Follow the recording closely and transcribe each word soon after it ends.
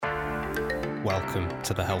Welcome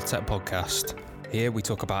to the Health Tech Podcast. Here we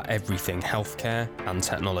talk about everything healthcare and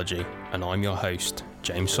technology, and I'm your host,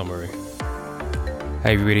 James Somaru.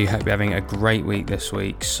 Hey everybody, hope you're having a great week this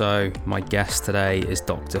week. So my guest today is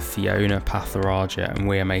Dr. Fiona Pathiraja, and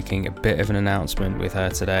we are making a bit of an announcement with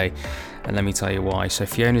her today, and let me tell you why. So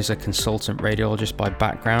Fiona is a consultant radiologist by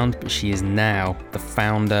background, but she is now the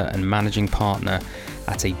founder and managing partner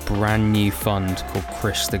at a brand new fund called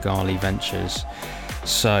Crista Galli Ventures.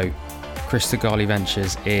 So Crista Galli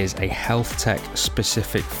Ventures is a health tech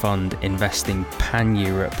specific fund investing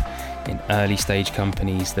pan-Europe in early stage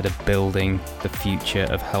companies that are building the future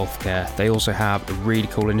of healthcare. They also have a really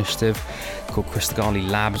cool initiative called Crista Galli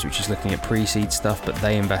Labs, which is looking at pre-seed stuff, but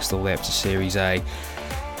they invest all the way up to Series A.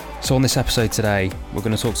 So on this episode today, we're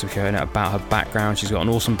going to talk to Fiona about her background. She's got an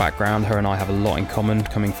awesome background. Her and I have a lot in common,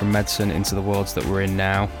 coming from medicine into the worlds that we're in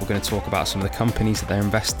now. We're going to talk about some of the companies that they're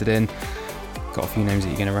invested in. Got a few names that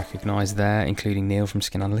you're going to recognise there, including Neil from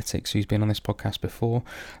Skin Analytics, who's been on this podcast before.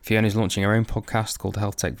 Fiona's launching her own podcast called the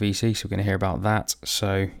Health Tech VC, so we're going to hear about that.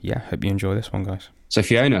 So yeah, hope you enjoy this one, guys. So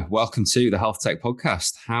Fiona, welcome to the Health Tech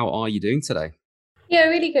Podcast. How are you doing today? Yeah,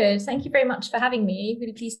 really good. Thank you very much for having me.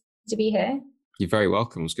 Really pleased to be here. You're very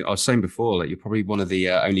welcome. I was saying before that you're probably one of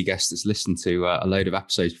the only guests that's listened to a load of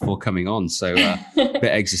episodes before coming on, so a bit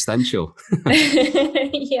existential.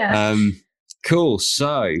 Yeah. Cool.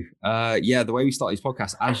 So, the way we start these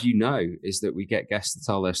podcasts, as you know, is that we get guests to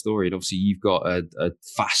tell their story. And obviously, you've got a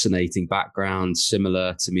fascinating background,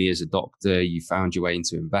 similar to me as a doctor. You found your way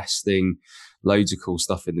into investing, loads of cool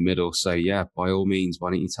stuff in the middle. So, yeah, by all means,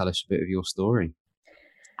 why don't you tell us a bit of your story?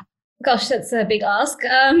 Gosh, that's a big ask.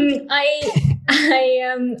 I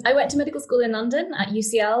went to medical school in London at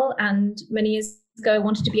UCL, and many years ago, I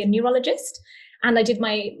wanted to be a neurologist, and I did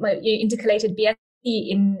my intercalated BS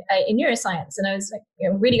in neuroscience, and I was like,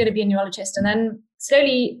 really going to be a neurologist, and then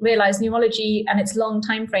slowly realized neurology and its long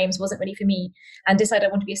time frames wasn't really for me, and decided I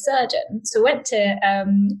want to be a surgeon. So I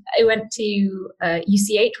went to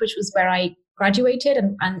UCH, which was where I graduated,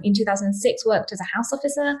 and in 2006 worked as a house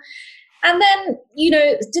officer, and then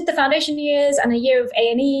did the foundation years and a year of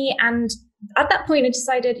A&E, and at that point I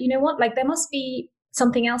decided, there must be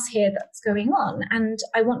something else here that's going on, and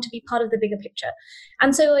I want to be part of the bigger picture.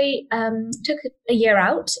 And so I took a year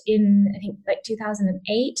out in, I think,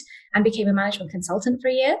 2008, and became a management consultant for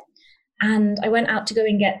a year. And I went out to go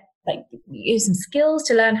and get some skills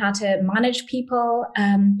to learn how to manage people.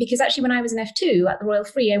 Because actually, when I was an F2 at the Royal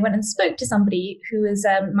Free, I went and spoke to somebody who was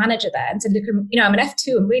a manager there and said, look, I'm an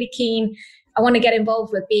F2, I'm really keen. I want to get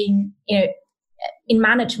involved with being, in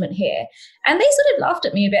management here. And they sort of laughed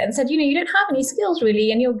at me a bit and said, you don't have any skills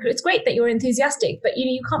really, and it's great that you're enthusiastic, but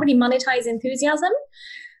you can't really monetize enthusiasm.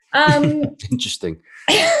 Interesting.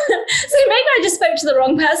 So maybe I just spoke to the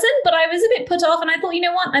wrong person, but I was a bit put off, and I thought,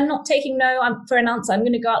 I'm not taking no for an answer. I'm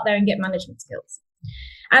going to go out there and get management skills.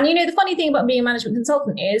 And the funny thing about being a management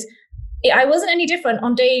consultant is I wasn't any different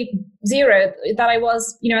on day zero that I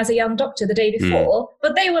was, as a young doctor the day before.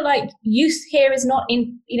 But they were like, use here is not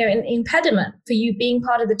an impediment for you being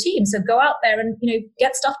part of the team. So go out there and,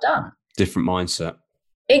 get stuff done. Different mindset.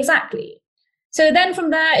 Exactly. So then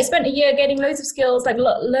from there, I spent a year getting loads of skills,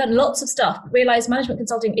 learned lots of stuff, realized management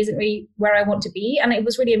consulting isn't really where I want to be. And it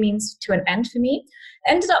was really a means to an end for me.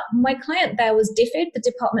 Ended up, my client there was DFID, the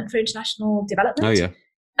Department for International Development. Oh, yeah.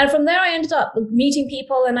 And from there, I ended up meeting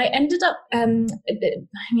people, and I ended up,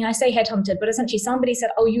 I say headhunted, but essentially somebody said,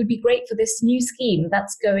 oh, you would be great for this new scheme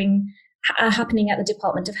that's happening at the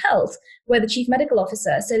Department of Health, where the Chief Medical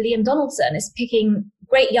Officer, Sir Liam Donaldson, is picking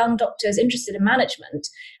great young doctors interested in management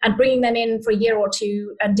and bringing them in for a year or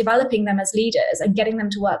two and developing them as leaders and getting them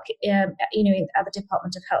to work, at the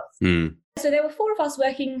Department of Health. So there were 4 of us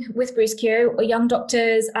working with Bruce Keogh, young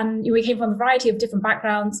doctors, and we came from a variety of different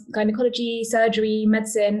backgrounds: gynecology, surgery,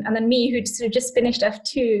 medicine, and then me, who'd sort of just finished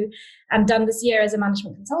F2 and done this year as a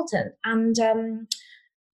management consultant. And,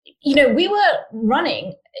 we were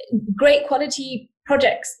running great quality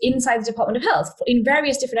projects inside the Department of Health in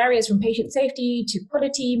various different areas, from patient safety to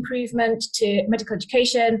quality improvement to medical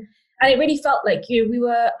education. And it really felt like, we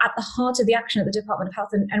were at the heart of the action at the Department of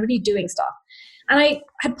Health and really doing stuff. And I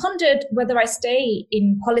had pondered whether I stay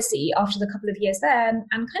in policy after the couple of years there, and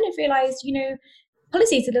kind of realized,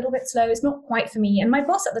 policy is a little bit slow. It's not quite for me. And my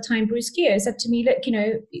boss at the time, Bruce Keogh, said to me, look,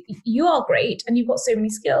 you are great and you've got so many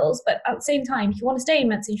skills, but at the same time, if you want to stay in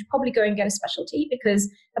medicine, you should probably go and get a specialty, because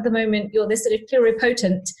at the moment you're this sort of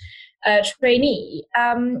pluripotent trainee.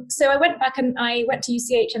 So I went back and I went to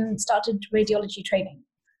UCH and started radiology training.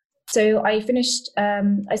 So I finished,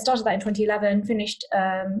 I started that in 2011, finished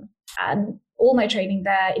and all my training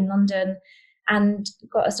there in London, and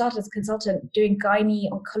started as a consultant doing gynae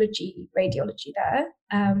oncology radiology there.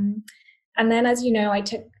 And then, as you know, I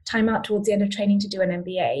took time out towards the end of training to do an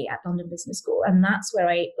MBA at London Business School. And that's where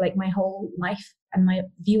my whole life and my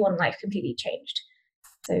view on life completely changed.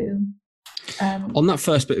 So on that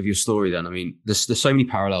first bit of your story, then, I mean, there's so many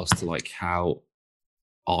parallels to like how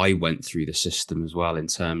I went through the system as well, in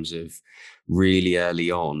terms of really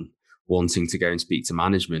early on wanting to go and speak to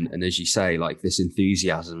management. And as you say, like this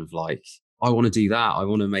enthusiasm of like, I want to do that. I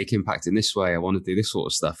want to make impact in this way. I want to do this sort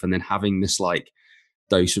of stuff. And then having this like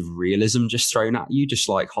dose of realism just thrown at you, just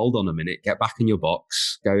like, hold on a minute, get back in your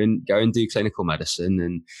box, go and do clinical medicine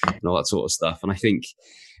and all that sort of stuff. And I think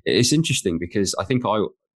it's interesting because I think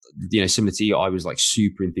similar to you, I was like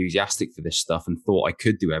super enthusiastic for this stuff and thought I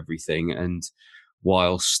could do everything. And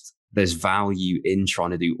whilst there's value in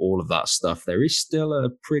trying to do all of that stuff, there is still a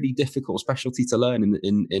pretty difficult specialty to learn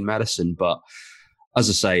in medicine. But as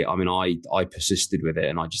I say, I mean, I persisted with it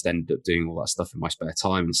and I just ended up doing all that stuff in my spare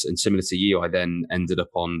time. And similar to you, I then ended up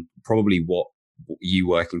on probably what you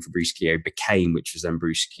working for Bruce Keogh became, which was then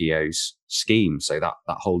Bruce Keogh's scheme. So that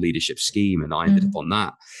whole leadership scheme, and I ended up on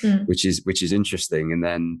that, which is interesting. And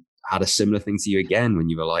then had a similar thing to you again when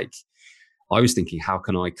you were like, I was thinking, how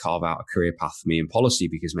can I carve out a career path for me in policy?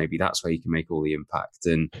 Because maybe that's where you can make all the impact.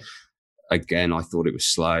 And again, I thought it was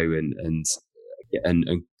slow and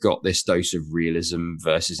got this dose of realism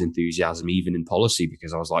versus enthusiasm, even in policy,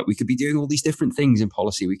 because I was like, we could be doing all these different things in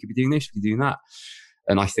policy. We could be doing this, we could be doing that.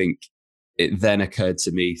 And I think it then occurred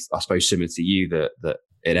to me, I suppose similar to you, that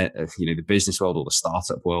the business world or the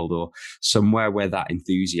startup world or somewhere where that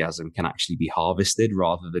enthusiasm can actually be harvested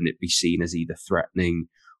rather than it be seen as either threatening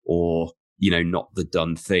or, not the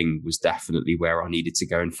done thing, was definitely where I needed to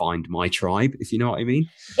go and find my tribe, if you know what I mean.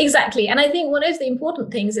 Exactly. And I think one of the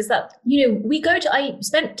important things is that, I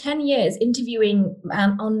spent 10 years interviewing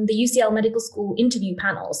on the UCL medical school interview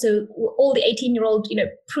panel. So all the 18-year-old,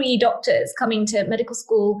 pre-doctors coming to medical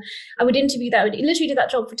school, I would interview that. I would literally do that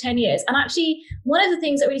job for 10 years. And actually, one of the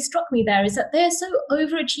things that really struck me there is that they're so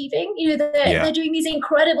overachieving. They're doing these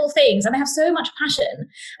incredible things and they have so much passion.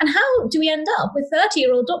 And how do we end up with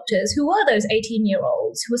 30-year-old doctors who are those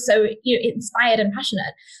 18-year-olds who are so inspired and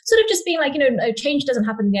passionate, sort of just being like, no, change doesn't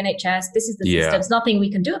happen in the NHS. This is the system. There's nothing we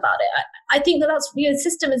can do about it. I think that's the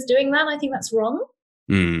system is doing that. I think that's wrong.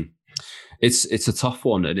 It's a tough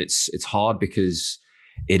one, and it's hard because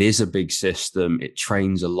it is a big system. It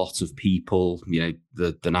trains a lot of people.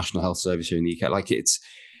 The National Health Service here in the UK,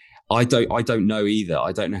 I don't know either.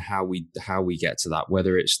 I don't know how we get to that,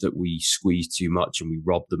 whether it's that we squeeze too much and we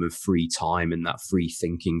rob them of free time and that free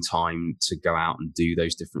thinking time to go out and do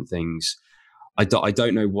those different things. I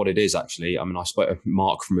don't know what it is, actually. I mean, I spoke to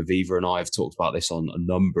Mark from Aviva and I have talked about this on a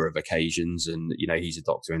number of occasions, and, he's a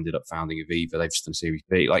doctor, ended up founding Aviva. They've just done Series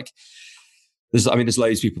B. There's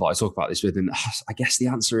loads of people that I talk about this with, and I guess the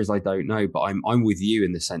answer is I don't know, but I'm with you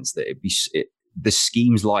in the sense that the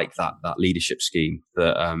schemes like that leadership scheme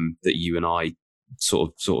that you and I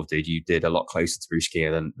sort of did. You did a lot closer to Bruce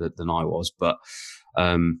Keogh than I was, but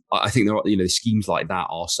I think there are, the schemes like that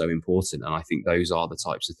are so important, and I think those are the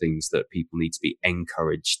types of things that people need to be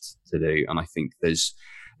encouraged to do. And I think there's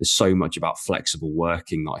so much about flexible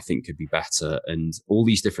working that I think could be better, and all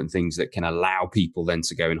these different things that can allow people then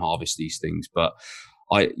to go and harvest these things. But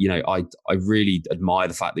I really admire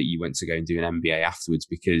the fact that you went to go and do an MBA afterwards,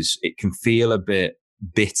 because it can feel a bit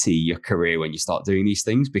bitty, your career, when you start doing these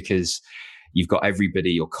things, because you've got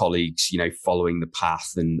everybody, your colleagues, following the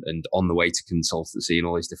path and on the way to consultancy and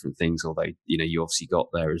all these different things, although, you obviously got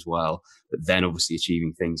there as well, but then obviously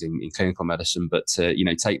achieving things in clinical medicine. But to,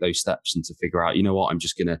 take those steps and to figure out, I'm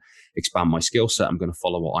just going to expand my skill set. I'm going to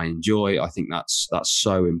follow what I enjoy. I think that's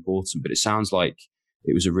so important. But it sounds like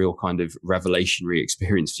it was a real kind of revelationary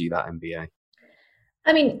experience for you, that MBA.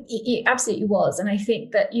 I mean, it absolutely was. And I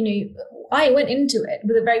think that, I went into it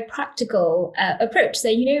with a very practical approach,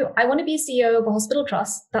 saying, I want to be a CEO of a hospital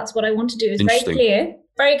trust. That's what I want to do. It's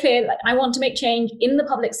very clear. Like, I want to make change in the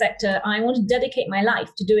public sector. And I want to dedicate my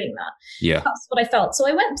life to doing that. Yeah. That's what I felt. So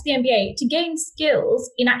I went to the MBA to gain skills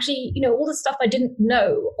in actually, all the stuff I didn't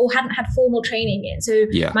know or hadn't had formal training in. So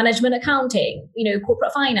management accounting,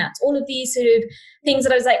 corporate finance, all of these sort of things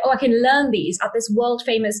that I was like, I can learn these at this world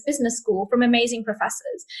famous business school from amazing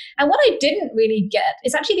professors. And what I didn't really get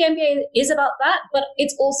is actually the MBA is about that, but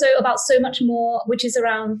it's also about so much more, which is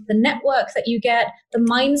around the network that you get, the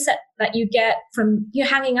mindset that you get from you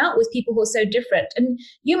hanging out with people who are so different. And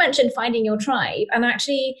you mentioned finding your tribe. And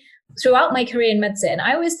actually, throughout my career in medicine,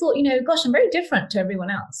 I always thought, gosh, I'm very different to everyone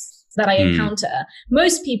else. that I encounter.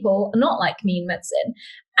 Most people are not like me in medicine.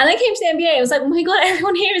 And I came to the MBA, I was like, oh my God,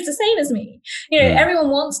 everyone here is the same as me. Everyone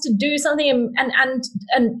wants to do something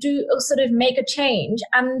and do sort of make a change,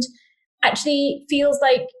 and actually feels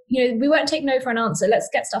like, we won't take no for an answer. Let's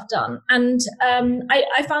get stuff done. And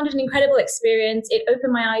I found it an incredible experience. It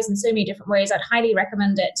opened my eyes in so many different ways. I'd highly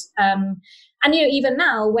recommend it. And even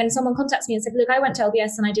now, when someone contacts me and said, look, I went to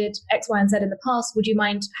LBS and I did X, Y, and Z in the past, would you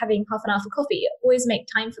mind having half an hour for coffee? Always make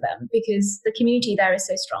time for them, because the community there is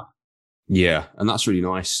so strong. Yeah, and that's really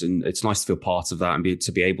nice. And it's nice to feel part of that and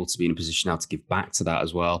to be able to be in a position now to give back to that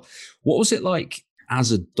as well. What was it like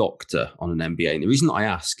as a doctor on an MBA? And the reason that I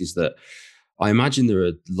ask is that I imagine there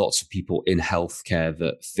are lots of people in healthcare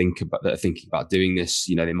that are thinking about doing this.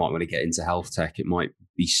 They might want to get into health tech. It might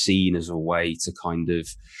be seen as a way to kind of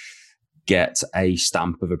get a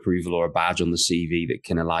stamp of approval or a badge on the CV that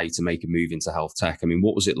can allow you to make a move into health tech. I mean,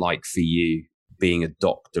 what was it like for you being a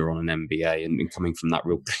doctor on an MBA and coming from that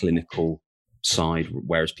real clinical side,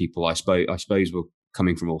 whereas people, I suppose, were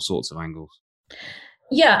coming from all sorts of angles?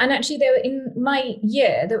 Yeah, and actually, in my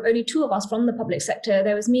year, there were only two of us from the public sector.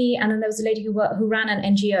 There was me, and then there was a lady who ran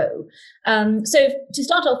an NGO. So to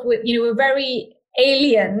start off with, we're very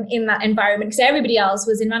alien in that environment, because everybody else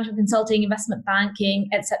was in management consulting, investment banking,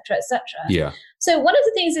 etc., etc. Yeah. So one of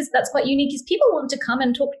the things that's quite unique is people want to come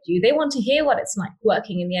and talk to you. They want to hear what it's like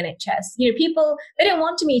working in the NHS. People, they don't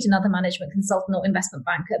want to meet another management consultant or investment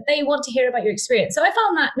banker. They want to hear about your experience. So I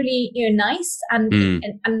found that really, nice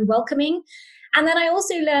and welcoming. And then I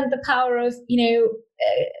also learned the power of,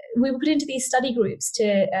 we were put into these study groups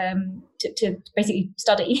to basically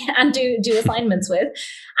study and do assignments with.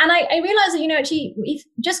 And I realized that, actually,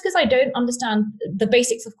 just because I don't understand the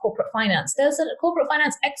basics of corporate finance, there's a corporate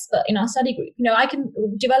finance expert in our study group. I can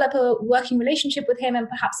develop a working relationship with him and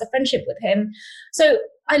perhaps a friendship with him. So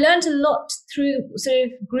I learned a lot through sort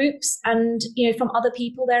of groups and, from other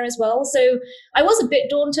people there as well. So I was a bit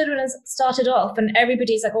daunted when I started off, and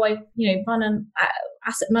everybody's like, oh, I, run an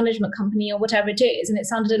asset management company or whatever it is. And it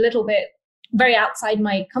sounded a little bit very outside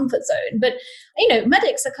my comfort zone. But,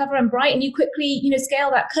 medics are cover and bright, and you quickly,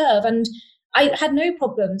 scale that curve. And I had no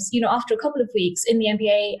problems, after a couple of weeks in the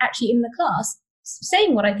MBA, actually in the class,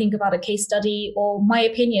 saying what I think about a case study or my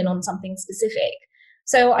opinion on something specific.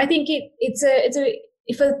 So I think it's a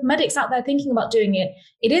if a medic's out there thinking about doing it,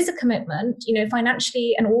 it is a commitment,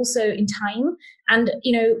 financially and also in time. And,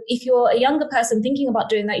 if you're a younger person thinking about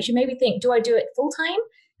doing that, you should maybe think, do I do it full time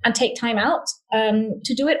and take time out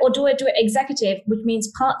to do it? Or do I do it executive, which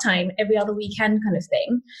means part-time every other weekend kind of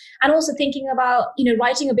thing? And also thinking about,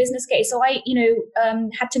 writing a business case. So I,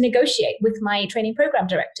 had to negotiate with my training program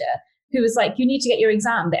director, who was like, you need to get your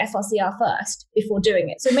exam, the FRCR, first before doing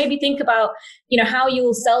it. So maybe think about, how you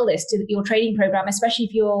will sell this to your training program, especially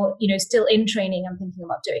if you're, still in training and thinking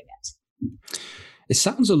about doing it. It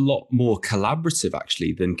sounds a lot more collaborative,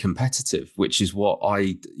 actually, than competitive, which is what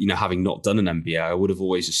I, having not done an MBA, I would have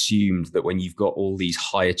always assumed that when you've got all these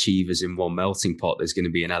high achievers in one melting pot, there's going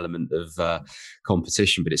to be an element of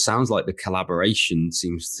competition. But it sounds like the collaboration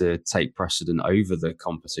seems to take precedent over the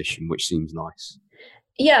competition, which seems nice.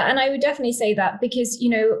 Yeah, and I would definitely say that, because,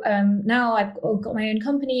 now I've got my own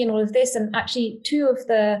company and all of this, and actually two of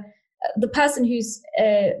the person who's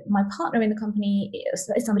my partner in the company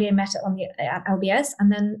is somebody I met at LBS,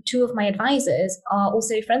 and then two of my advisors are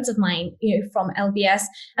also friends of mine, from LBS,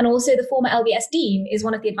 and also the former LBS dean is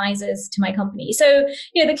one of the advisors to my company. So,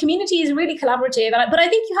 the community is really collaborative, but I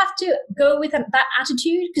think you have to go with that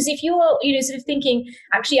attitude, because if you're, sort of thinking,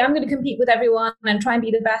 actually, I'm going to compete with everyone and try and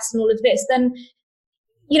be the best and all of this, then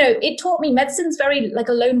it taught me medicine's very like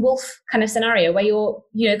a lone wolf kind of scenario where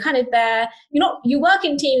you're, kind of there, you work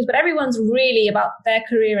in teams, but everyone's really about their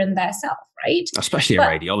career and their self, right? Especially a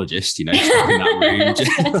radiologist, stuck in that room.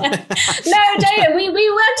 No, David,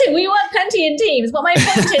 we work plenty in teams, but my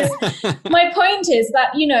point is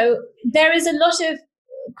that, there is a lot of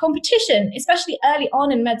competition, especially early on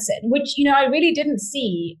in medicine, which, I really didn't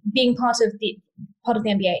see being part of the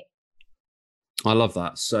MBA. I love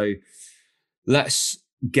that. So let's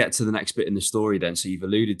get to the next bit in the story then. So you've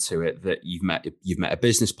alluded to it, that you've met a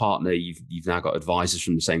business partner, you've now got advisors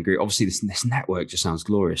from the same group. Obviously this network just sounds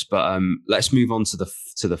glorious, but let's move on to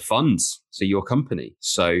the funds, so your company.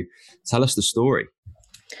 So tell us the story.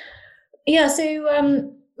 Yeah,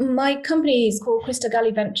 so my company is called Crista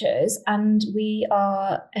Galli Ventures, and we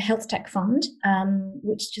are a health tech fund,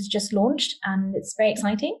 which has just launched, and it's very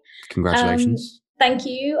exciting. Congratulations. Thank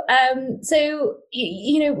you. So,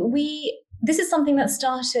 this is something that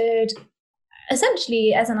started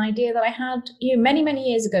essentially as an idea that I had, many, many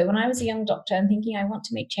years ago when I was a young doctor and thinking I want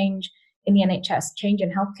to make change in the NHS, change in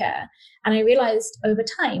healthcare. And I realized over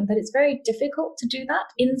time that it's very difficult to do that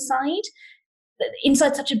inside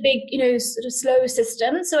such a big, sort of slow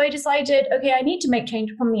system. So I decided, okay, I need to make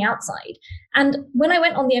change from the outside. And when I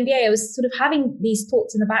went on the MBA, I was sort of having these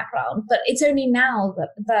thoughts in the background, but it's only now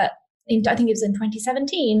that I think it was in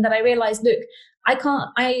 2017 that I realized, look,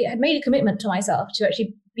 I had made a commitment to myself to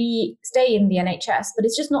actually stay in the NHS, but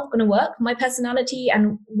it's just not going to work. My personality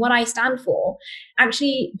and what I stand for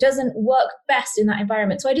actually doesn't work best in that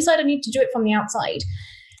environment. So I decided I need to do it from the outside.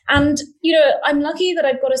 And, I'm lucky that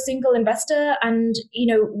I've got a single investor, and,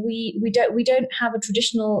 we don't have a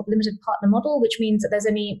traditional limited partner model, which means that there's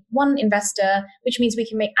only one investor, which means we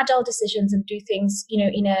can make agile decisions and do things,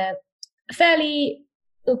 in a fairly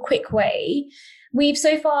quick way. We've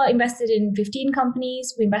so far invested in 15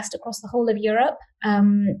 companies. We invest across the whole of Europe.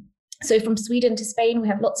 So from Sweden to Spain, we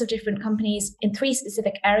have lots of different companies in 3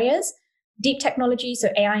 specific areas: deep technology, so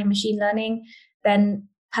AI and machine learning, then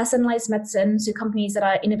personalized medicine, so companies that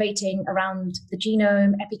are innovating around the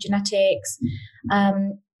genome, epigenetics,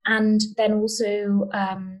 and then also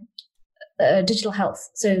digital health.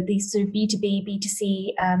 So these sort of B2B,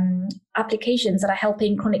 B2C applications that are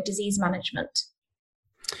helping chronic disease management.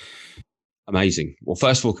 Amazing. Well,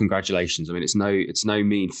 first of all, congratulations. I mean, it's no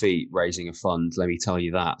mean feat raising a fund, let me tell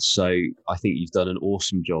you that. So I think you've done an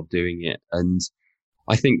awesome job doing it. And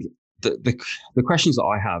I think the questions that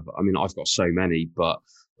I have, I mean, I've got so many, but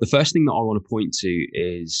the first thing that I want to point to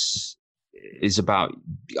is about,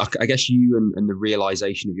 I guess, you and the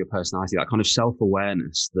realization of your personality, that kind of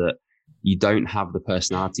self-awareness that you don't have the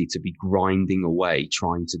personality to be grinding away,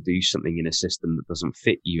 trying to do something in a system that doesn't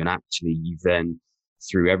fit you. And actually, you've then,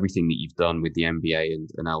 through everything that you've done with the MBA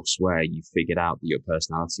and elsewhere, you've figured out that your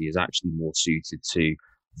personality is actually more suited to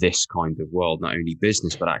this kind of world, not only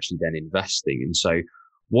business, but actually then investing. And so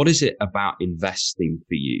what is it about investing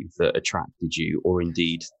for you that attracted you, or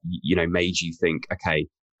indeed, made you think, okay,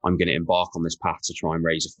 I'm going to embark on this path to try and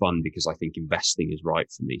raise a fund because I think investing is right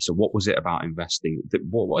for me? So what was it about investing?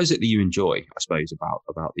 What is it that you enjoy, I suppose,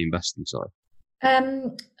 about the investing side?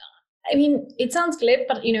 I mean, it sounds glib,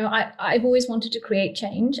 but I've always wanted to create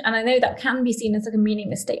change, and I know that can be seen as like a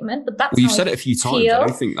meaningless statement, but that's you've said it a few times. I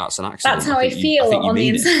don't think that's an accident. That's how I feel on the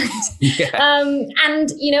inside. Yeah.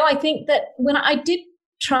 And I think that when I did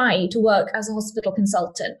try to work as a hospital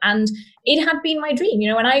consultant, and it had been my dream,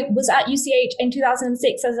 when I was at UCH in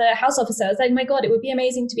 2006 as a house officer, I was like, my God, it would be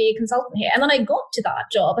amazing to be a consultant here. And then I got to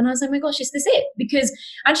that job and I was like, my gosh, is this it? Because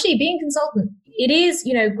actually being a consultant, it is,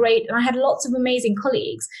 great. And I had lots of amazing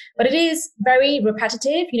colleagues, but it is very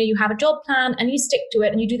repetitive. You have a job plan and you stick to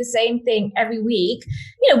it and you do the same thing every week,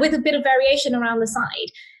 with a bit of variation around the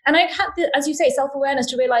side. And I had, as you say, self-awareness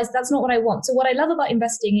to realize that's not what I want. So what I love about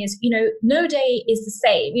investing is, no day is the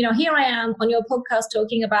same. Here I am on your podcast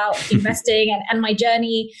talking about investing and my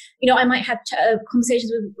journey. I might have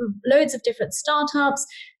conversations with loads of different startups,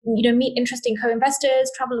 meet interesting co-investors,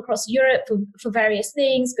 travel across Europe for various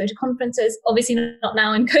things, go to conferences, obviously not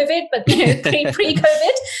now in COVID, but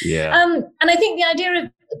pre-COVID. Yeah. And I think the idea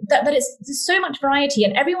of that it's there's so much variety,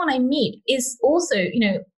 and everyone I meet is also,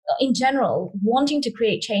 in general, wanting to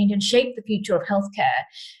create change and shape the future of healthcare.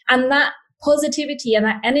 And that positivity and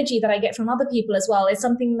that energy that I get from other people as well is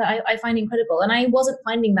something that I find incredible. And I wasn't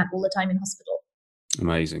finding that all the time in hospital.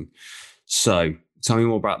 Amazing. So tell me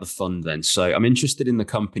more about the fund then. So I'm interested in the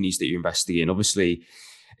companies that you're investing in. Obviously,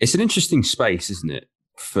 it's an interesting space, isn't it,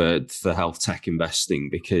 for health tech investing,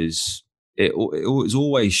 because it's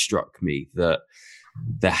always struck me that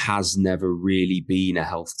there has never really been a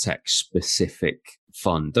health tech specific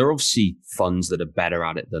fund. There are obviously funds that are better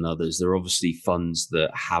at it than others. There are obviously funds that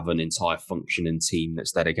have an entire function and team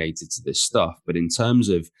that's dedicated to this stuff. But in terms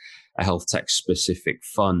of a health tech specific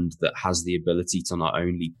fund that has the ability to not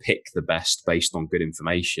only pick the best based on good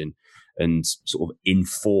information and sort of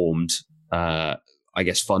informed,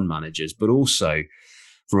 fund managers, but also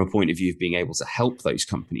from a point of view of being able to help those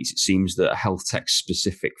companies, it seems that a health tech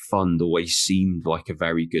specific fund always seemed like a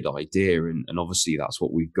very good idea. And obviously that's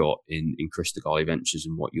what we've got in Crista Galli Ventures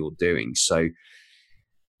and what you're doing. So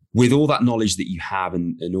with all that knowledge that you have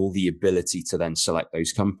and all the ability to then select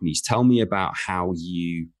those companies, tell me about how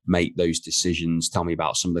you make those decisions. Tell me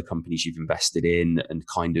about some of the companies you've invested in and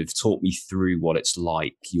kind of talk me through what it's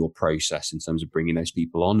like, your process in terms of bringing those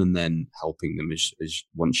people on and then helping them as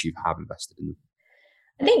once you have invested in them.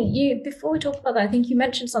 I think before we talk about that, I think you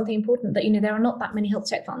mentioned something important that, there are not that many health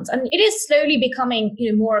tech funds, and it is slowly becoming,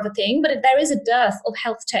 more of a thing, but there is a dearth of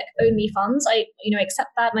health tech only funds. I,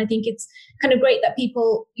 accept that. And I think it's kind of great that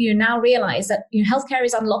people, now realize that, healthcare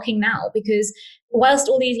is unlocking now, because whilst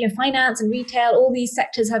all these, finance and retail, all these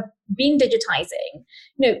sectors have been digitizing,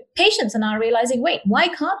 patients are now realizing, wait, why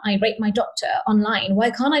can't I rate my doctor online?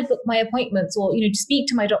 Why can't I book my appointments or, speak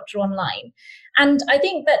to my doctor online? And I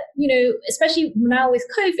think that, especially now with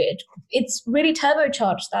COVID, it's really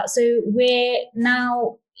turbocharged that. So we're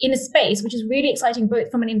now in a space which is really exciting, both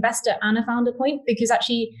from an investor and a founder point, because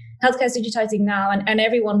actually healthcare is digitizing now, and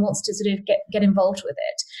everyone wants to sort of get involved with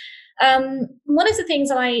it. One of the things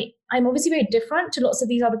that I'm obviously very different to lots of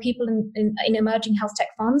these other people in emerging health tech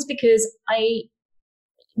funds, because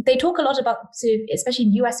they talk a lot about, especially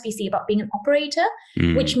in US VC, about being an operator,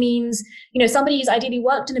 which means, somebody who's ideally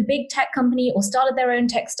worked in a big tech company or started their own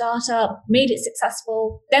tech startup, made it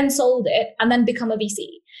successful, then sold it, and then become a VC.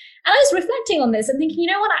 And I was reflecting on this and thinking,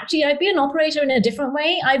 actually, I'd be an operator in a different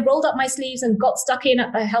way. I rolled up my sleeves and got stuck in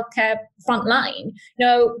at the healthcare front line,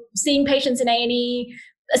 seeing patients in A&E,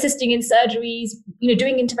 assisting in surgeries,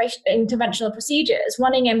 doing interventional procedures,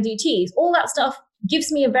 running MDTs, all that stuff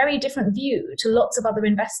gives me a very different view to lots of other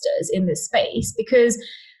investors in this space, because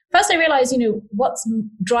first I realized, what's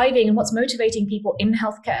driving and what's motivating people in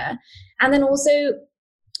healthcare. And then also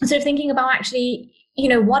sort of thinking about actually,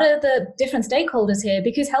 what are the different stakeholders here?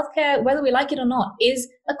 Because healthcare, whether we like it or not, is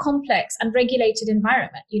a complex and regulated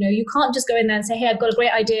environment. You can't just go in there and say, hey, I've got a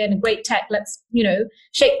great idea and a great tech. Let's,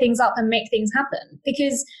 shake things up and make things happen,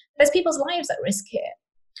 because there's people's lives at risk here.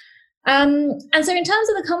 And so in terms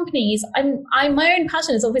of the companies, my own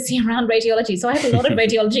passion is obviously around radiology. So I have a lot of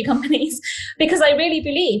radiology companies, because I really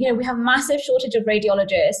believe, we have a massive shortage of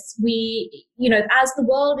radiologists. We, as the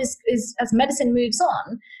world as medicine moves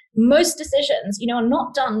on, most decisions, are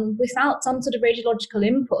not done without some sort of radiological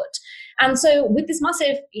input. And so with this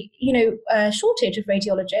massive, shortage of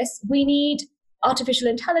radiologists, we need artificial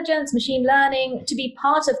intelligence, machine learning to be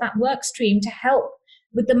part of that work stream to help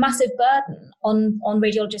with the massive burden on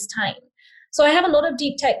radiologist time. So I have a lot of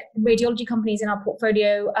deep tech radiology companies in our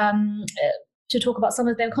portfolio to talk about some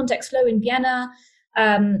of their context flow in Vienna,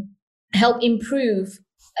 help improve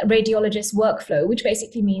radiologist workflow, which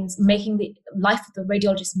basically means making the life of the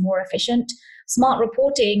radiologist more efficient. Smart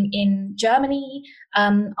reporting in Germany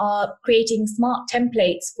are creating smart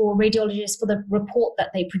templates for radiologists for the report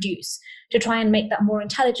that they produce to try and make that more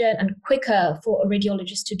intelligent and quicker for a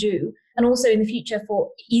radiologist to do. And also in the future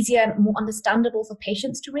for easier and more understandable for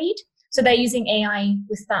patients to read. So they're using AI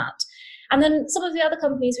with that. And then some of the other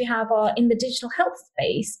companies we have are in the digital health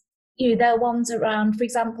space. There are ones around, for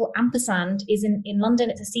example, Ampersand is in London.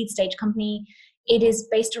 It's a seed stage company. It is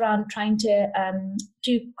based around trying to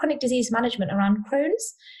do chronic disease management around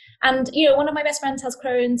Crohn's. And, one of my best friends has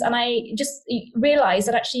Crohn's, and I just realized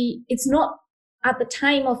that actually it's not at the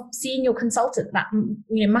time of seeing your consultant that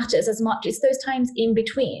matters as much. It's those times in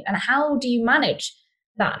between. And how do you manage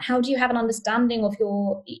that? How do you have an understanding of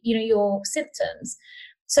your symptoms?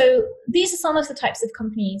 So these are some of the types of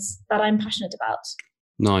companies that I'm passionate about.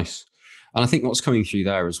 Nice. And I think what's coming through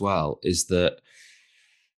there as well is that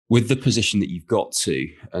with the position that you've got to,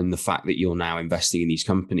 and the fact that you're now investing in these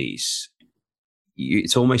companies,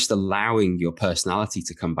 it's almost allowing your personality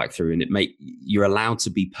to come back through, and you're allowed to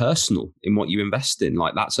be personal in what you invest in.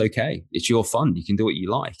 Like, that's okay. It's your fund. You can do what you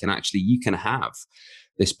like. And actually you can have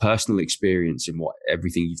this personal experience in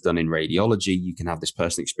everything you've done in radiology. You can have this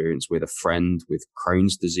personal experience with a friend with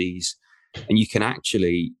Crohn's disease. And you can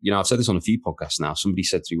actually, I've said this on a few podcasts now. Somebody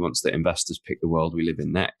said to me once that investors pick the world we live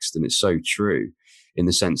in next. And it's so true, in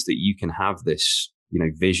the sense that you can have this,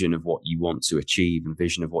 vision of what you want to achieve, and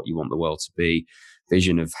vision of what you want the world to be,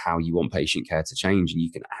 vision of how you want patient care to change. And you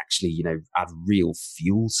can actually, add real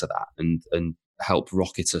fuel to that and help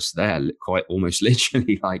rocket us there, quite almost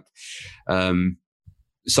literally.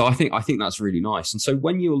 So I think that's really nice. And so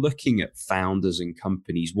when you're looking at founders and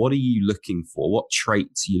companies, what are you looking for? What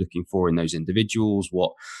traits are you looking for in those individuals?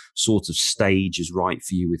 What sort of stage is right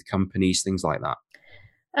for you with companies, things like that?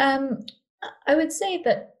 I would say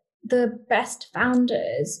that the best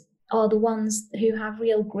founders are the ones who have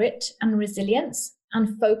real grit and resilience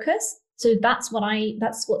and focus. So that's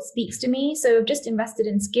what speaks to me. So I've just invested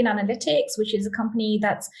in Skin Analytics, which is a company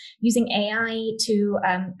that's using AI to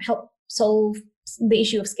help solve the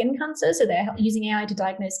issue of skin cancer. So they're using AI to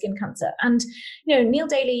diagnose skin cancer. And, Neil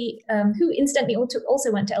Daly, who incidentally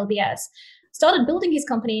also went to LBS, started building his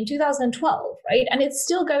company in 2012, right? And it's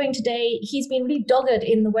still going today. He's been really dogged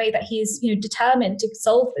in the way that he's, determined to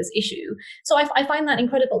solve this issue. So I find that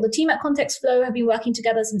incredible. The team at Context Flow have been working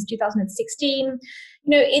together since 2016.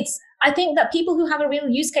 I think that people who have a real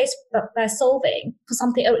use case that they're solving for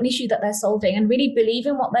something, or an issue that they're solving, and really believe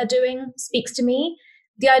in what they're doing, speaks to me.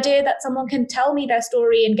 the idea that someone can tell me their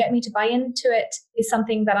story and get me to buy into it is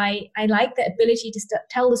something that I like, the ability to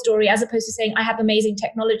tell the story, as opposed to saying, I have amazing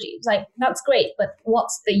technology. It's like, that's great, but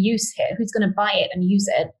what's the use here? Who's going to buy it and use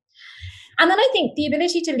it? And then I think the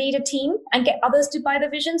ability to lead a team and get others to buy the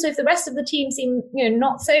vision. So if the rest of the team seem,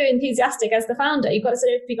 not so enthusiastic as the founder, you've got to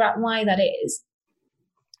sort of figure out why that is.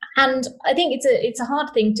 And I think it's a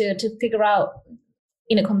hard thing to figure out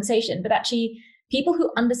in a conversation, but actually people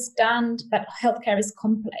who understand that healthcare is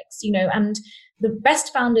complex, and the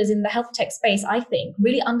best founders in the health tech space, I think,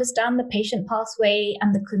 really understand the patient pathway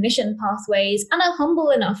and the clinician pathways and are humble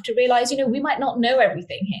enough to realize, we might not know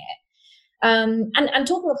everything here. And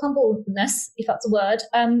talking of humbleness, if that's a word,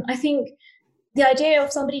 I think the idea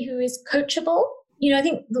of somebody who is coachable, I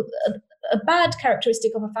think a bad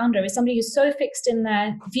characteristic of a founder is somebody who's so fixed in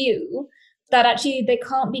their view that actually they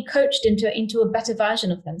can't be coached into a better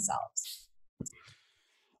version of themselves.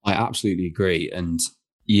 I absolutely agree. And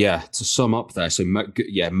to sum up there, so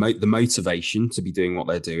the motivation to be doing what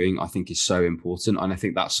they're doing, I think, is so important. And I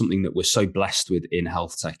think that's something that we're so blessed with in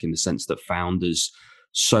health tech, in the sense that founders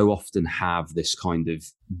so often have this kind of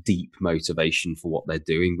deep motivation for what they're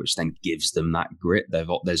doing, which then gives them that grit.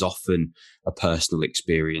 There's often a personal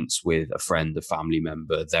experience with a friend, a family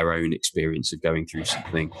member, their own experience of going through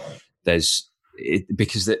something.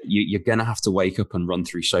 Because you're going to have to wake up and run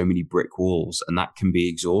through so many brick walls, and that can be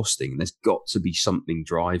exhausting. There's got to be something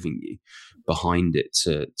driving you behind it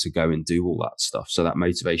to go and do all that stuff. So that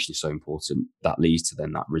motivation is so important. That leads to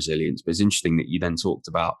then that resilience. But it's interesting that you then talked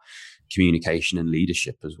about communication and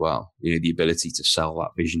leadership as well. The ability to sell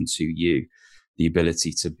that vision to you, the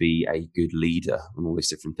ability to be a good leader, and all these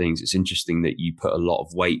different things. It's interesting that you put a lot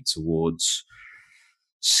of weight towards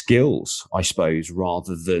skills, I suppose,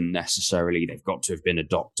 rather than necessarily they've got to have been a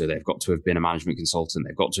doctor, they've got to have been a management consultant,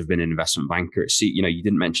 they've got to have been an investment banker. See, you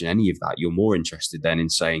didn't mention any of that. You're more interested then in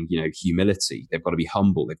saying, humility. They've got to be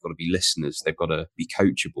humble, they've got to be listeners, they've got to be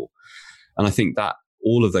coachable. And I think that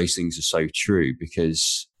all of those things are so true,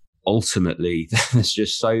 because ultimately there's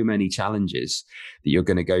just so many challenges that you're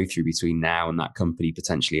going to go through between now and that company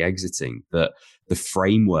potentially exiting, that the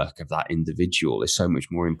framework of that individual is so much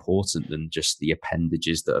more important than just the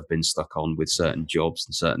appendages that have been stuck on with certain jobs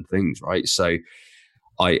and certain things, right? So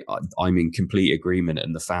I'm in complete agreement.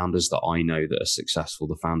 And the founders that I know that are successful,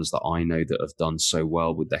 the founders that I know that have done so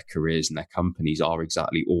well with their careers and their companies, are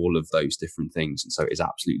exactly all of those different things. And so it's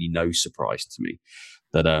absolutely no surprise to me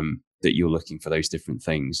that you're looking for those different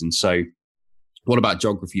things. And so what about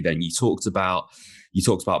geography then? You talked about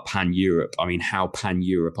pan-Europe. I mean, how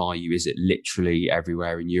pan-Europe are you? Is it literally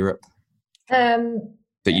everywhere in Europe that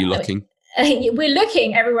you're looking? We're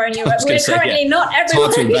looking everywhere in Europe. We're currently not everywhere. It's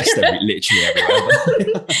hard to invest literally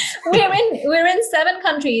everywhere. We're in 7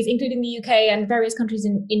 countries, including the UK and various countries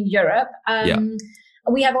in Europe.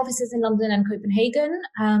 We have offices in London and Copenhagen,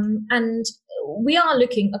 and we are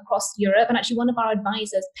looking across Europe. And actually, one of our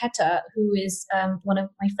advisors, Petter, who is one of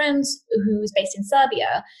my friends who is based in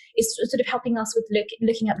Serbia, is sort of helping us with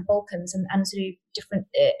looking at the Balkans and sort of different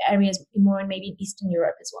areas more in maybe Eastern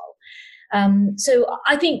Europe as well. So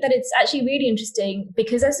I think that it's actually really interesting,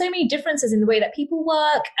 because there's so many differences in the way that people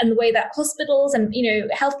work and the way that hospitals and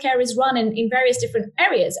healthcare is run in various different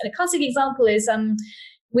areas. And a classic example is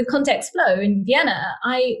with Context Flow in Vienna.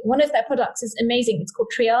 One of their products is amazing. It's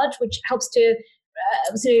called Triage, which helps to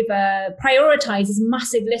prioritize this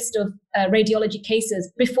massive list of radiology cases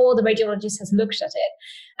before the radiologist has looked at it.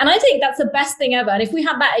 And I think that's the best thing ever. And if we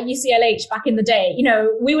had that at UCLH back in the day,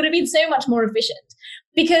 we would have been so much more efficient,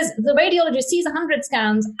 because the radiologist sees 100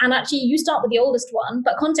 scans and actually you start with the oldest one,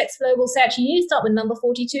 but Context Flow will say, actually, you start with number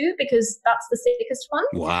 42 because that's the sickest one.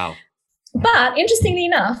 Wow. But interestingly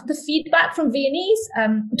enough, the feedback from Viennese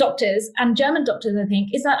doctors and German doctors, I think,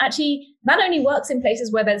 is that actually that only works in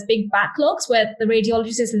places where there's big backlogs, where the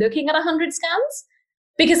radiologist is looking at 100 scans.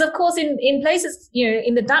 Because, of course, in places,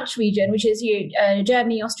 in the Dutch region, which is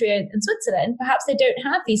Germany, Austria, and Switzerland, perhaps they don't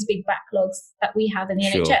have these big backlogs that we have in the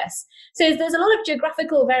NHS. So there's a lot of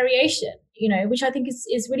geographical variation, which I think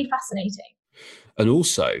is really fascinating. And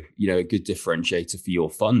also, a good differentiator for your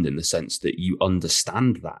fund, in the sense that you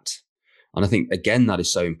understand that. And I think, again, that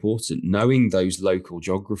is so important. Knowing those local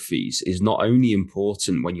geographies is not only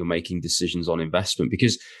important when you're making decisions on investment,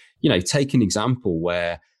 because, take an example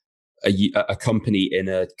where a company in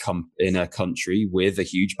a country with a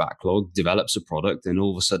huge backlog develops a product, and all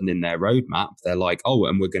of a sudden in their roadmap, they're like, oh,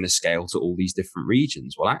 and we're going to scale to all these different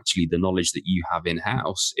regions. Well, actually, the knowledge that you have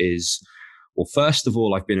in-house is, well, first of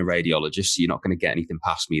all, I've been a radiologist, so you're not going to get anything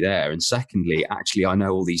past me there. And secondly, actually, I know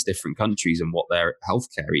all these different countries and what their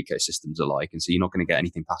healthcare ecosystems are like. And so you're not going to get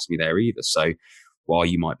anything past me there either. So while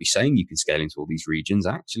you might be saying you can scale into all these regions,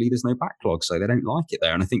 actually there's no backlog, so they don't like it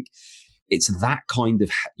there. And I think it's that kind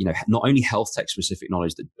of, not only health tech specific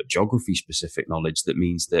knowledge, but geography specific knowledge that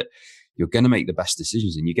means that you're going to make the best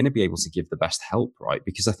decisions and you're going to be able to give the best help, right?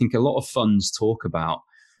 Because I think a lot of funds talk about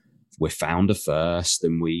we're founder first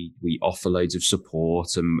and we offer loads of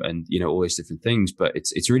support and all those different things, but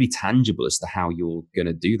it's really tangible as to how you're going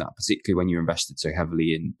to do that, particularly when you're invested so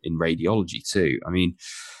heavily in radiology too. I mean,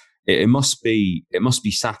 it must be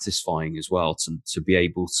satisfying as well to be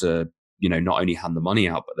able to not only hand the money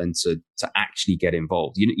out, but then to actually get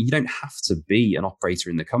involved. You don't have to be an operator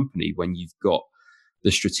in the company when you've got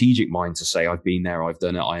the strategic mind to say, I've been there, I've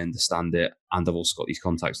done it, I understand it, and I've also got these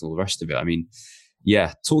contacts and all the rest of it. I mean,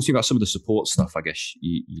 yeah, talk to me about some of the support stuff, I guess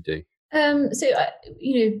you do.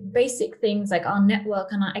 Basic things like our network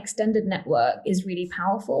and our extended network is really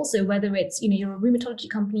powerful. So whether it's, you're a rheumatology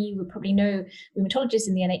company, you would probably know rheumatologists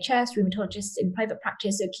in the NHS, rheumatologists in private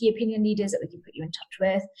practice, so key opinion leaders that we can put you in touch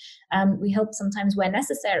with. We help sometimes where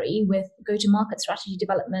necessary with go-to-market strategy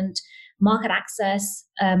development, market access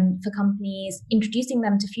for companies, introducing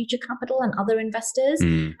them to future capital and other investors,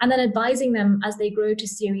 and then advising them as they grow to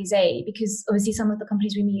Series A, because obviously some of the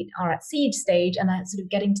companies we meet are at seed stage and are sort of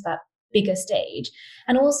getting to that bigger stage.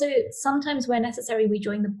 And also sometimes where necessary, we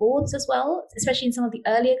join the boards as well, especially in some of the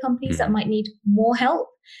earlier companies that might need more help.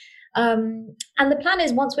 And the plan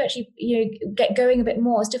is, once we actually get going a bit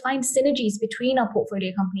more, is to find synergies between our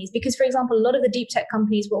portfolio companies, because for example, a lot of the deep tech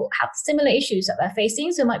companies will have similar issues that they're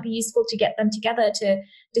facing, so it might be useful to get them together to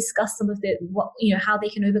discuss some of how they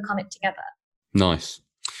can overcome it together. Nice.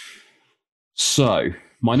 So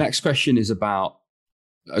my next question is about,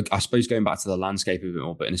 I suppose, going back to the landscape a bit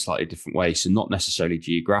more, but in a slightly different way. So not necessarily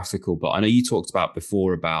geographical, but I know you talked about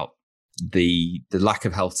before about the lack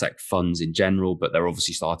of health tech funds in general, but they're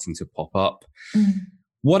obviously starting to pop up.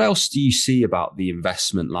 What else do you see about the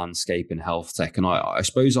investment landscape in health tech? And I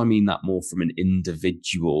suppose I mean that more from an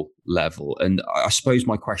individual level. And I suppose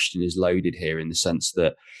my question is loaded here in the sense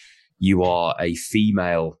that you are a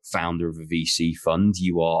female founder of a VC fund,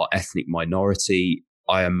 you are ethnic minority.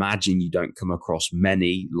 I imagine you don't come across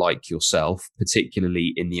many like yourself,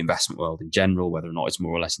 particularly in the investment world in general. Whether or not it's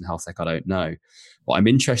more or less in health tech, I don't know. But I'm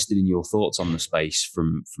interested in your thoughts on the space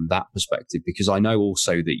from that perspective, because I know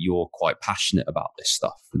also that you're quite passionate about this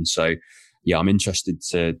stuff. And so, yeah, I'm interested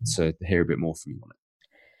to hear a bit more from you on it.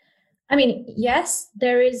 I mean, yes,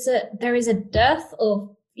 there is a dearth of,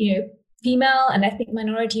 female and ethnic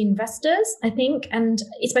minority investors, I think, and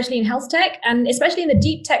especially in health tech and especially in the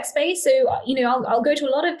deep tech space. So, I'll go to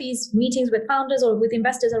a lot of these meetings with founders or with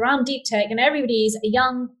investors around deep tech, and everybody's a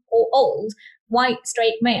young or old, white,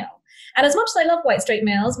 straight male. And as much as I love white, straight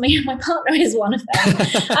males, my partner is one of them.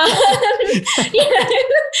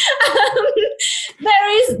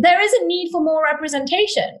 There is a need for more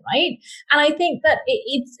representation, right? And I think that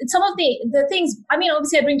it's some of the things, I mean,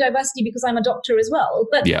 obviously I bring diversity because I'm a doctor as well,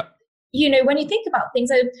 but yeah. When you think about things,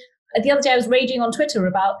 the other day I was raging on Twitter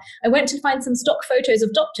about, I went to find some stock photos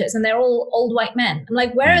of doctors and they're all old white men. I'm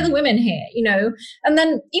like, where are the women here? And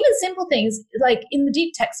then even simple things like in the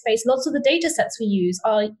deep tech space, lots of the data sets we use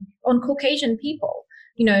are on Caucasian people,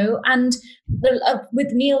 and with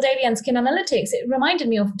Neil Daly and Skin Analytics, it reminded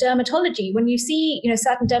me of dermatology. When you see,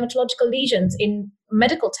 certain dermatological lesions in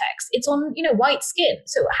medical text, it's on, white skin.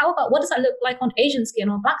 So how about, what does that look like on Asian skin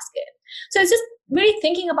or black skin? So it's just really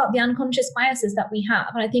thinking about the unconscious biases that we have.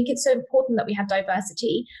 And I think it's so important that we have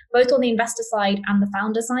diversity, both on the investor side and the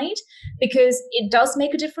founder side, because it does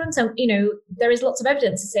make a difference. And, there is lots of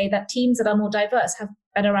evidence to say that teams that are more diverse have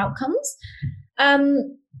better outcomes.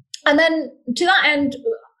 And then to that end,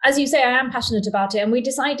 as you say, I am passionate about it. And we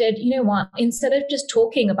decided, instead of just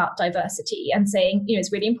talking about diversity and saying,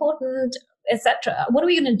 it's really important, etc., what are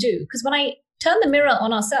we going to do? Because when I turn the mirror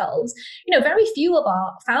on ourselves, very few of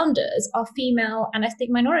our founders are female and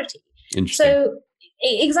ethnic minority. Interesting. So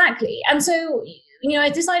exactly. And so,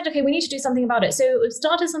 I decided, okay, we need to do something about it. So it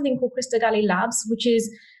started something called Crista Galli Labs, which is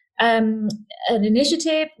an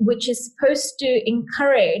initiative which is supposed to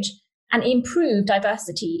encourage and improve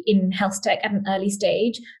diversity in health tech at an early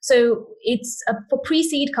stage. So it's for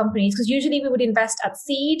pre-seed companies, because usually we would invest at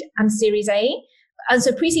seed and Series A. And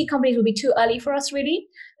so pre-seed companies will be too early for us, really.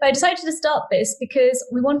 But I decided to start this because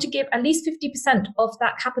we want to give at least 50% of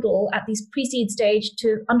that capital at this pre-seed stage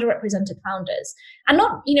to underrepresented founders. And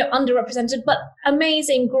not, underrepresented, but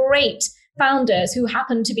amazing, great founders who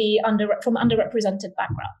happen to be from underrepresented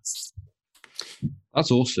backgrounds.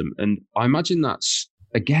 That's awesome. And I imagine that's,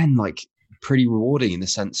 again, like pretty rewarding in the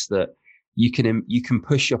sense that you can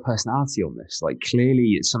push your personality on this. Like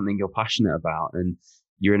clearly it's something you're passionate about and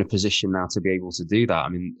you're in a position now to be able to do that. I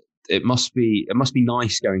mean, it must be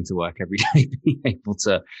nice going to work every day,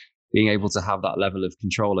 being able to have that level of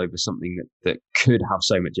control over something that could have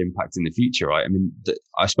so much impact in the future, right? I mean,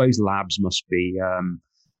 I suppose labs must be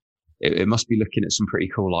it must be looking at some pretty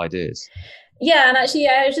cool ideas. Yeah, and actually,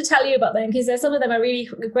 I should tell you about them because some of them are really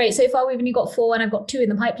great. So far, we've only got 4, and I've got 2 in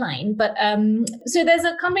the pipeline. But so there's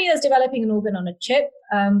a company that's developing an organ on a chip,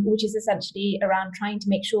 which is essentially around trying to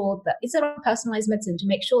make sure that it's around personalized medicine to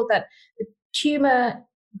make sure that the tumor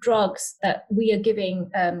drugs that we are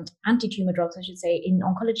giving, anti-tumor drugs, I should say, in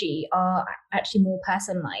oncology are actually more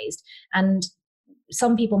personalized. And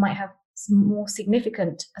some people might have some more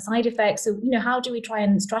significant side effects. So, how do we try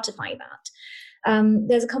and stratify that?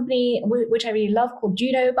 There's a company which I really love called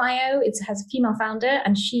Juno Bio. It has a female founder,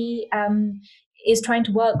 and she is trying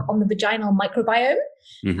to work on the vaginal microbiome.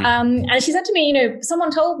 Mm-hmm. And she said to me,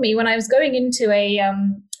 someone told me when I was going into a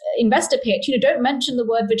investor pitch, don't mention the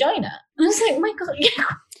word vagina. And I was like, my God,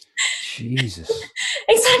 Jesus.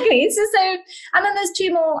 Exactly. So, and then there's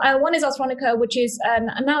 2 more. One is AstraZeneca, which is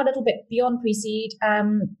now a little bit beyond pre-seed,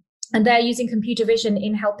 and they're using computer vision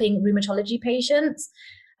in helping rheumatology patients.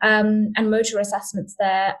 And motor assessments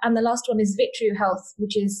there. And the last one is Vitru Health,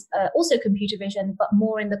 which is also computer vision, but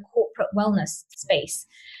more in the corporate wellness space.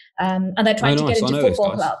 And they're trying to get into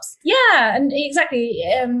football clubs. Yeah, and exactly.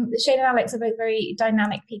 Shane and Alex are both very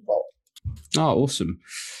dynamic people. Oh, awesome.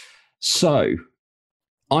 So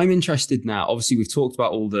I'm interested now. Obviously, we've talked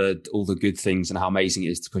about all the good things and how amazing it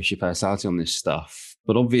is to push your personality on this stuff.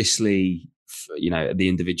 But obviously, at the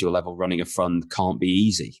individual level, running a fund can't be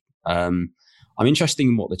easy. I'm interested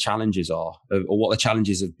in what the challenges are, or what the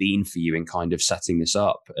challenges have been for you in kind of setting this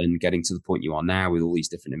up and getting to the point you are now with all these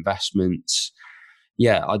different investments.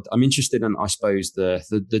 Yeah, I'm interested in, I suppose,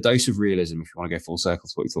 the dose of realism, if you want to go full circle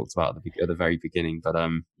to what we talked about at the very beginning. But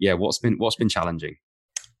what's been challenging?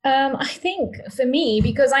 I think for me,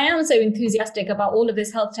 because I am so enthusiastic about all of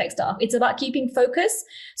this health tech stuff, it's about keeping focus.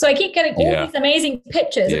 So I keep getting all these amazing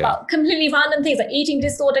pictures about completely random things like eating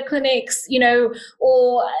disorder clinics,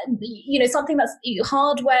 or, something that's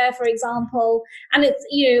hardware, for example. And it's,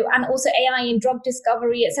 and also AI in drug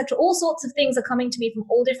discovery, etc. All sorts of things are coming to me from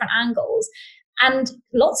all different angles. And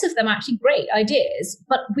lots of them are actually great ideas,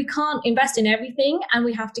 but we can't invest in everything and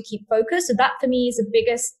we have to keep focused. So that for me is the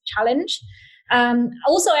biggest challenge.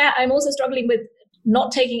 Also, I'm also struggling with not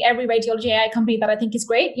taking every radiology AI company that I think is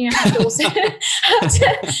great. Have to also have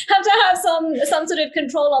to have some sort of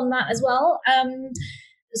control on that as well.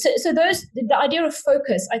 So the idea of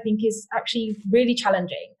focus, I think, is actually really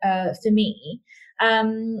challenging for me.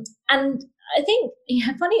 And I think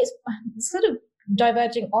funny, it's sort of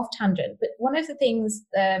diverging off tangent, but one of the things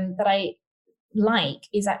that I like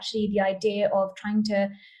is actually the idea of trying to,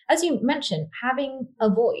 as you mentioned, having a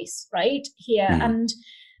voice right here. And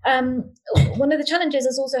one of the challenges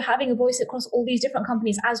is also having a voice across all these different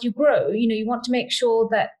companies as you grow. You want to make sure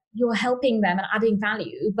that you're helping them and adding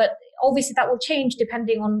value, but obviously that will change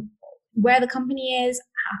depending on where the company is,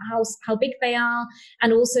 how big they are,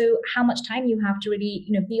 and also how much time you have to really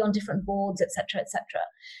be on different boards, etc., etc.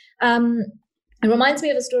 It reminds me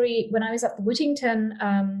of a story when I was at the Whittington.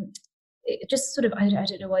 It just sort of, I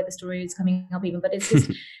don't know why the story is coming up even, but it's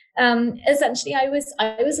just essentially I was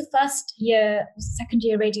a second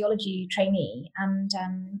year radiology trainee, and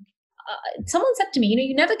someone said to me,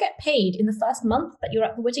 you never get paid in the first month that you're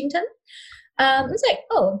at the Whittington. It's like,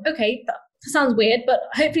 oh, okay, that sounds weird, but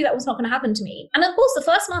hopefully that was not going to happen to me. And of course, the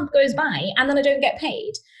first month goes by, and then I don't get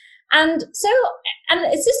paid. And so,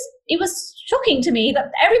 it was shocking to me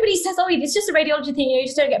that everybody says, oh, it's just a radiology thing, you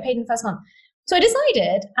just don't get paid in the first month. So I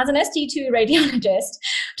decided, as an ST2 radiologist,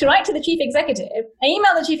 to write to the chief executive. I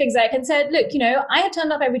emailed the chief exec and said, look, I have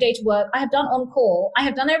turned up every day to work. I have done on call. I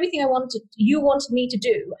have done everything you wanted me to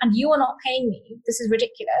do, and you are not paying me. This is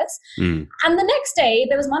ridiculous. And the next day,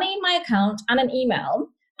 there was money in my account and an email.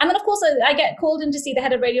 And then, of course, I get called in to see the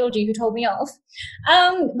head of radiology who told me off.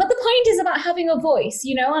 But the point is about having a voice,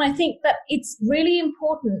 and I think that it's really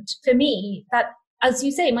important for me that, as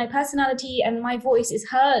you say, my personality and my voice is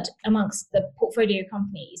heard amongst the portfolio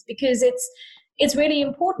companies, because it's really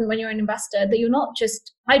important when you're an investor that you're not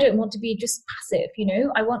just, I don't want to be just passive,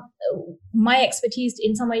 I want my expertise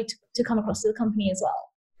in some way to come across to the company as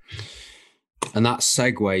well. And that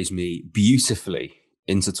segues me beautifully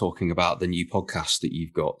into talking about the new podcast that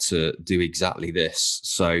you've got to do exactly this.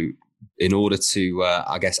 So in order to,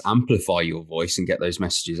 amplify your voice and get those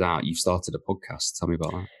messages out, you've started a podcast. Tell me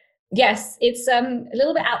about that. Yes, it's a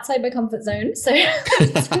little bit outside my comfort zone. So, not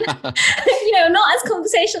as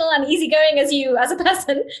conversational and easygoing as you as a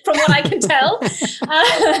person, from what I can tell.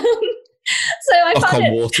 So I knock found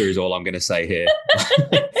on it. water is all I'm going to say here.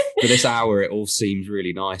 For this hour, it all seems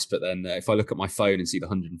really nice, but then if I look at my phone and see the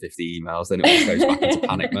 150 emails, then it always goes back into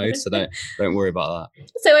panic mode. So don't worry about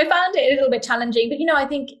that. So I found it a little bit challenging, but I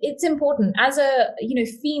think it's important as a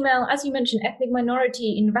female, as you mentioned, ethnic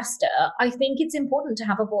minority investor. I think it's important to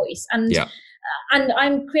have a voice, and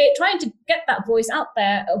I'm trying to get that voice out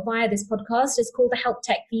there via this podcast. It's called the Health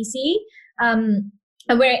Tech VC.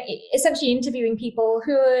 And we're essentially interviewing people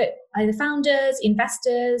who are either founders,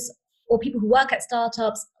 investors, or people who work at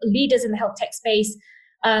startups, leaders in the health tech space,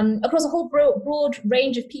 across a whole broad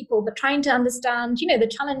range of people, but trying to understand, the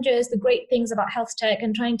challenges, the great things about health tech,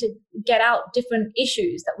 and trying to get out different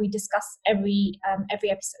issues that we discuss every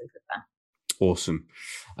episode with them. Awesome.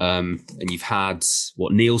 And you've had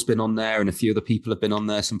Neil's been on there, and a few other people have been on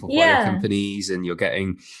there, some portfolio companies, and you're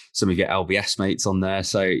getting some of your LBS mates on there.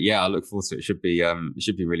 So I look forward to it. It should be a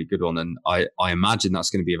really good one. And I imagine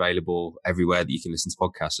that's going to be available everywhere that you can listen to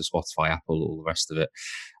podcasts, so Spotify, Apple, all the rest of it.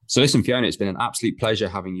 So listen, Fiona, it's been an absolute pleasure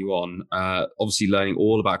having you on. Obviously learning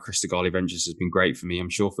all about Crista Galli Ventures has been great for me.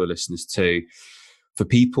 I'm sure for the listeners too. For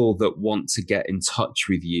people that want to get in touch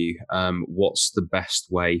with you, what's the best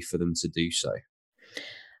way for them to do so?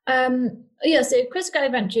 So Crista Galli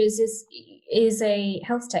Ventures is a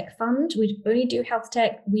health tech fund. We only do health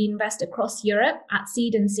tech. We invest across Europe at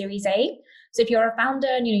seed and Series A. So if you're a founder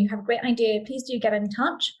and you have a great idea, please do get in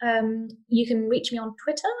touch. You can reach me on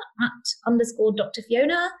Twitter at _Dr.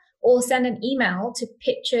 Fiona, or send an email to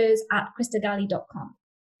pitches@cristagalli.com.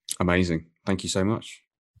 Amazing. Thank you so much.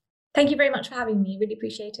 Thank you very much for having me. Really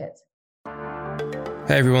appreciate it.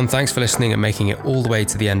 Hey everyone, thanks for listening and making it all the way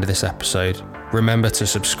to the end of this episode. Remember to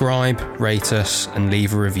subscribe, rate us, and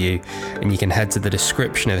leave a review. And you can head to the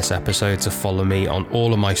description of this episode to follow me on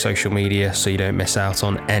all of my social media so you don't miss out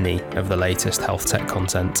on any of the latest health tech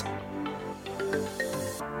content.